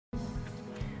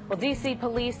Well, D.C.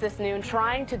 police this noon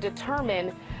trying to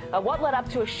determine what led up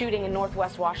to a shooting in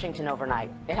Northwest Washington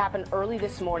overnight. It happened early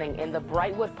this morning in the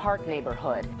Brightwood Park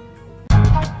neighborhood.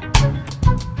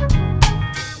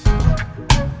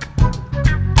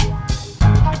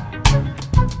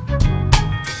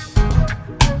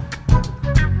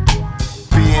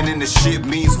 In the shit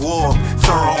means war.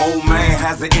 Thorough old man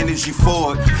has the energy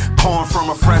for it. Pouring from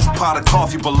a fresh pot of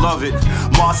coffee, beloved.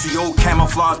 Marcio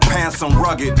camouflage pants, I'm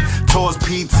rugged. Tours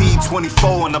PT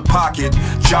 24 in the pocket.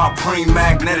 Japreme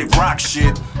magnetic rock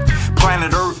shit.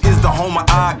 Planet Earth is the home of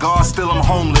I, God, still I'm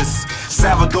homeless.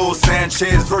 Salvador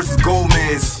Sanchez versus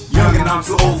Gomez. Young and I'm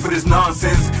too old for this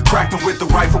nonsense. Cracked him with the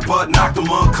rifle but knocked him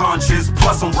unconscious.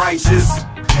 Plus I'm righteous.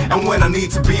 And when I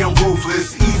need to be, I'm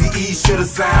ruthless. Easy E should've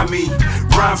signed me.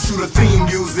 Rhyme shooter theme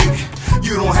music.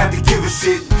 You don't have to give a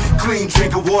shit. Clean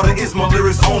drinking water is my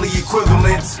lyrics' only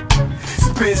equivalent.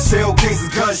 Spin shell cases,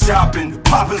 gun shopping.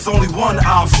 Popping's only one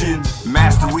option.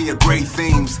 Mastery of great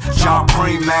themes.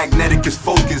 Japreme magnetic is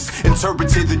focus.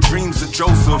 Interpreted the dreams of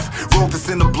Joseph. Wrote this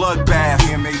in the bloodbath.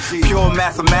 Pure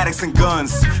mathematics and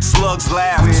guns. Slugs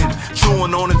laughed.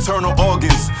 Chewing on internal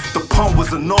organs. The pump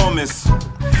was enormous.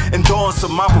 Endurance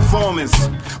of my performance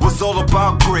was all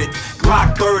about grit.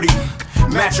 Glock 30,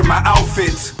 matching my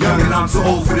outfits. Young and I'm too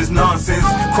old for this nonsense.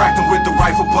 Cracked him with the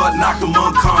rifle but knocked him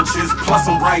unconscious. Plus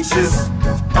I'm righteous.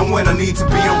 And when I need to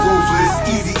be, I'm ruthless.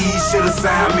 Easy E should've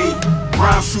signed me.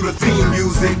 Rhyme shooter theme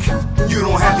music. You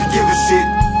don't have to give a shit.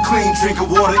 Clean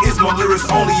drinking water is my lyrics'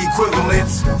 only equivalent.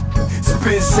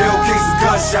 Spin shell cases,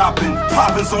 gun shopping.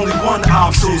 Popping's only one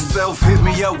option. True self hit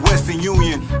me up, Western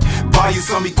Union. Buy you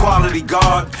some equality,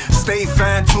 God. Stay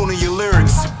fine-tuning your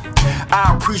lyrics.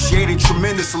 I appreciate it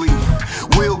tremendously.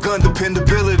 Wheel gun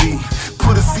dependability.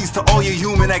 Put a cease to all your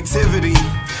human activity.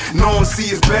 No one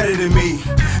see is better than me.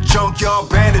 Junkyard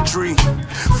banditry.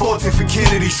 14th and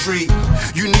Kennedy Street.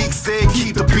 Unique said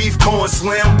keep the beef going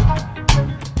slim.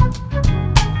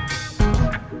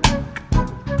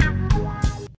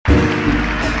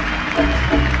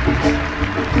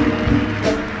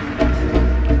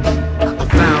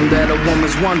 That a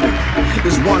woman's wonder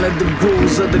is one of the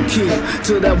grooves of the key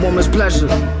to that woman's pleasure,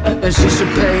 and she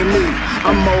should pay me.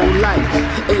 I'm old like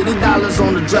 $80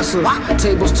 on the dresser.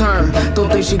 Tables turn, don't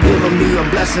think she giving me a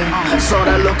blessing. Saw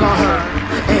that look on her,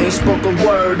 ain't spoke a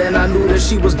word, and I knew that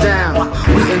she was down.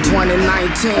 We in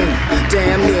 2019,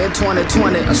 damn near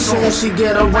 2020. As soon as she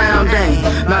get around,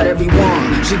 dang, not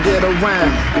everyone she get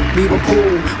around. Leave a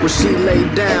pool where she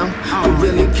laid down. Could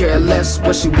really care less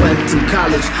where she went to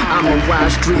college. I'm a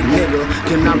wide street nigga,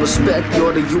 can I respect you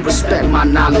or do you respect my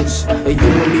knowledge? And you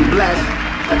and me black,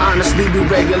 honestly we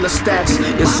regular stats.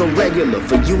 It's so regular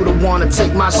for you to wanna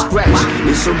take my scratch.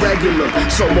 It's irregular,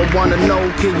 so I wanna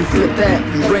know, can you flip that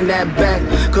and bring that back?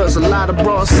 Cause a lot of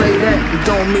bros say that and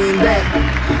don't mean that.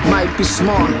 Might be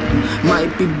smart,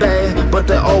 might be bad, but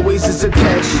there always is a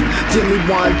catch. Tell me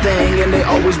one thing and they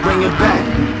always bring it back.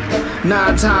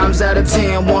 9 times out of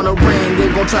 10 want a ring, they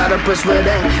gon' try to press for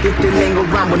that if they linger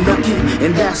around with nookie.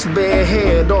 And that's bare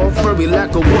head, all furry like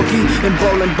a Wookie. And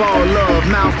bowling ball love,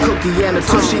 mouth cookie and a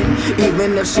tushy.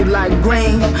 Even if she like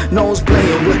green, nose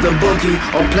playing with the boogie.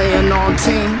 Or playing on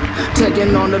team,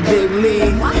 taking on the big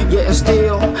league. Yeah, and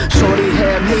still, shorty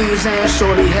had knees and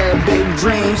shorty had big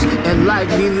dreams. And like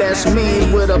me less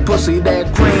mean with a pussy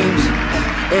that creams.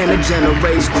 And it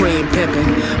generates cream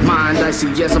pimping. Mind icy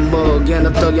as a mug, and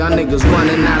I thug y'all niggas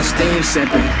running out of steam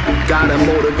simping. Got a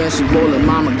motive and she rolling,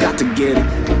 mama got to get it.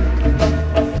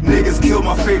 Niggas kill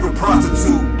my favorite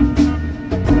prostitute.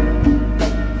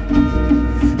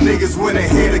 Niggas went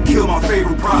ahead and killed my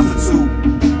favorite prostitute.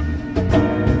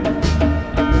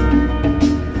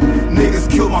 Niggas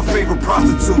killed my favorite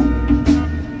prostitute.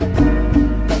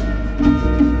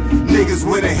 Niggas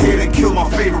went ahead and killed my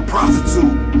favorite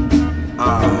prostitute.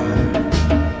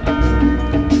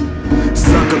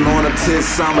 Sucking on a tit,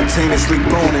 simultaneously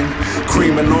boning.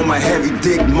 Creaming on my heavy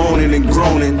dick, moaning and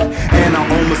groaning. And I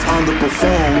almost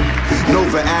underperformed. No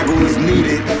Viagra was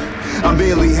needed, I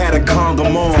merely had a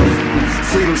condom on.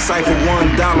 Freedom cipher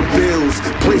 $1 bills,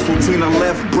 placed between her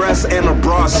left breast and her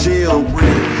bra shield.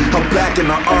 Her back in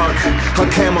the arc, her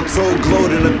camel toe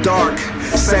glowed in the dark.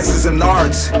 Sex is an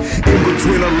art, in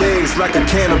between her legs like a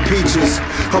can of peaches.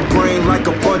 Her brain like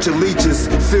a bunch of leeches,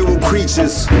 filled with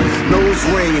creatures. Nose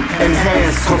ring,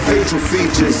 enhanced her facial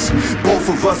features. Both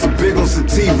of us are big on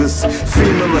sativas.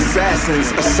 Female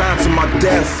assassins, assigned to my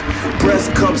death.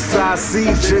 Breast cup size C,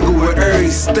 jiggle with every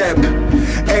step.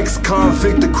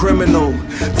 Ex-convict, a criminal.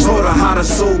 Taught her how to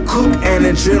soul cook and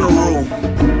in general.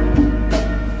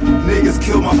 Niggas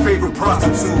kill my favorite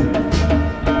prostitute.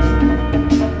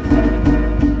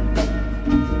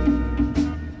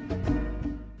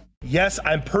 yes,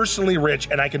 I'm personally rich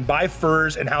and I can buy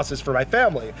furs and houses for my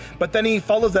family. But then he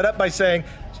follows that up by saying,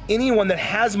 anyone that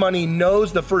has money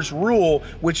knows the first rule,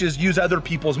 which is use other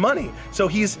people's money. So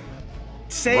he's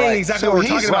saying exactly what we're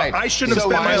talking about. I shouldn't have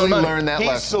spent my own money. Learned that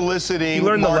he's soliciting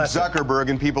Mark Zuckerberg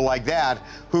and people like that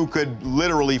who could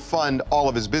literally fund all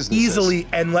of his businesses. Easily,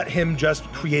 and let him just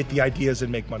create the ideas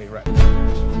and make money, right? If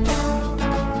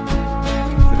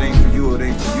it ain't for you, it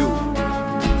ain't for you.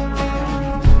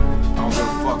 I don't give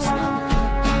a fuck, son.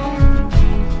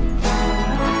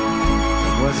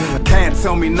 Can't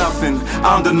tell me nothing,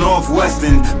 I'm the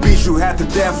Northwestern. Beat you half to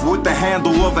death with the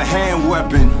handle of a hand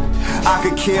weapon. I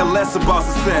could care less about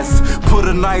success. Put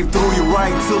a knife through your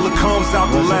right till it comes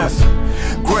out the left.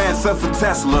 Grand theft for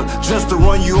Tesla, just to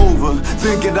run you over.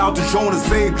 Then get out the drone and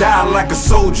say die like a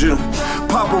soldier.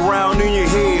 Pop around in your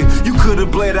head, you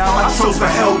could've bled out. I chose to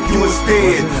help you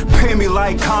instead. Pay me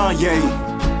like Kanye.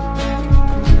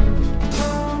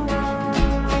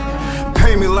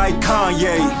 Pay me like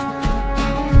Kanye.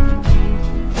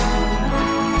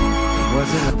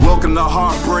 Welcome to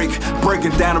heartbreak,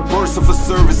 breaking down a burst for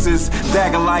services.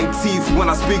 Dagger like teeth when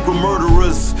I speak with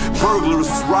murderers. Burglars,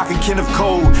 rocking Kenneth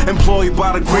Cole. Employed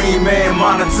by the Green Man,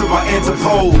 monitored by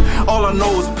Interpol. All I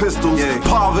know is pistols,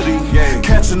 poverty.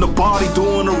 Catching the body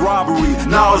doing a robbery.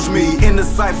 Knowledge me in the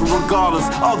cipher regardless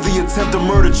of the attempted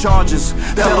murder charges.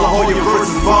 De La Hoya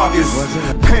versus Vargas.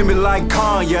 Pay me like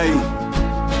Kanye.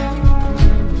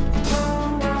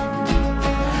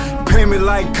 Pay me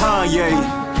like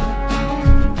Kanye.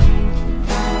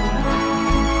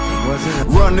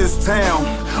 Run this town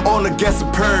on a guest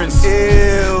appearance.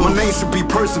 My name should be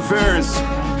Perseverance.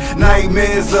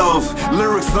 Nightmares of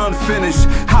lyrics unfinished.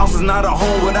 House is not a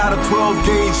home without a 12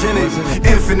 gauge in it.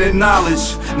 Infinite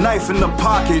knowledge, knife in the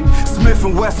pocket. Smith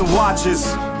 & Wesson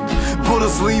watches.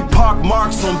 Bullets leave pock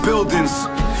marks on buildings.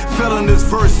 Filling his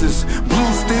verses.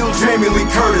 Blue Steel, Jamie Lee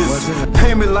Curtis.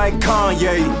 Pay me like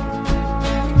Kanye.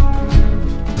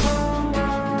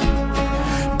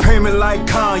 Pay me like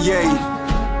Kanye.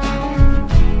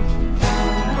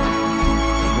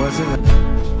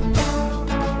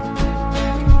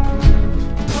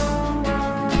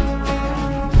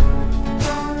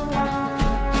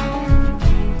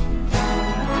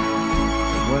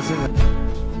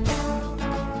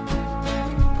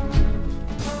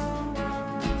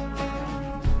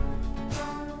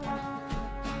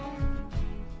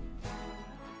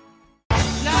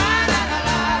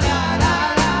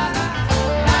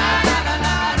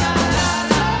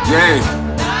 Yeah.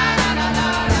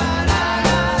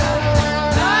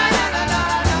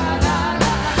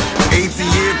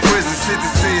 18-year prison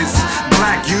sentences,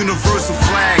 black universal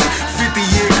flag,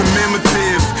 50-year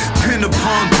commemorative, pin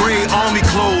upon gray army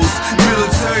clothes,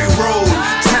 military road,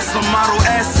 Tesla Model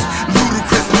S,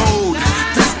 ludicrous mode,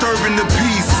 disturbing the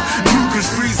peace, Newcomb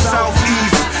Street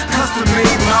Southeast,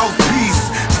 custom-made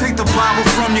mouthpiece, take the Bible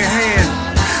from your hand,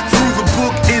 threw the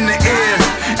book in the air,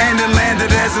 and it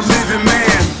landed as a living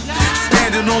man,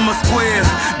 standing on my square,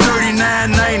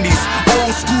 3990s,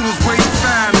 old schoolers wait to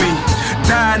find me.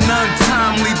 Died an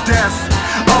untimely death,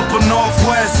 upper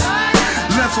Northwest.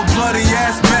 Left a bloody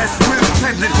ass mess with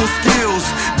technical skills.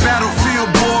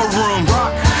 Battlefield boardroom,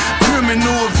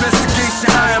 criminal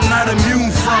investigation, I am not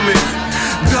immune from it.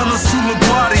 Dollars to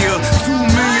LaGuardia, $2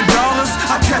 million,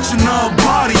 I catch another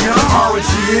body,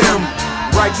 R.G.M,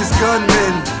 righteous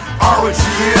gunmen,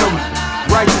 R.G.M,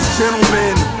 righteous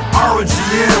gentlemen,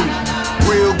 R.G.M,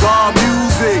 real God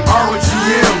music,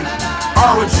 R.G.M,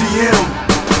 R.G.M,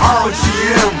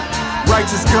 R.G.M,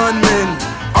 righteous gunmen,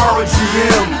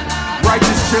 R.G.M,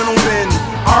 righteous gentlemen,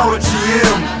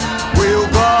 R.G.M, real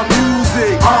God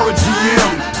music, R.G.M,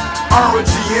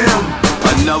 R.G.M.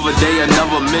 Another day,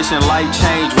 another mission, life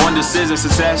change, one decision,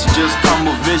 success just come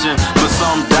with vision. But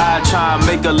some die trying to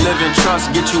make a living,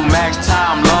 trust get you max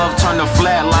time, love turn to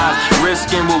flatlines,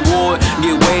 risk and reward,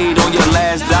 get weighed on your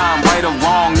last dime. Right or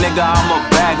wrong, nigga, I'm a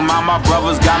bag, my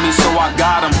brothers got me so I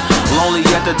got them. Lonely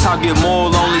at the top, get more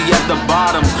lonely at the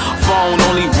bottom. Phone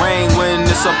only ring when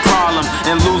it's a problem,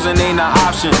 and losing ain't an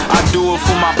option. I do it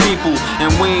for my people,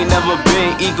 and we ain't never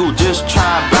been equal. Just try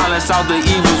to balance out the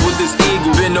evils with this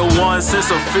eagle. Been the one since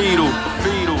a fetal.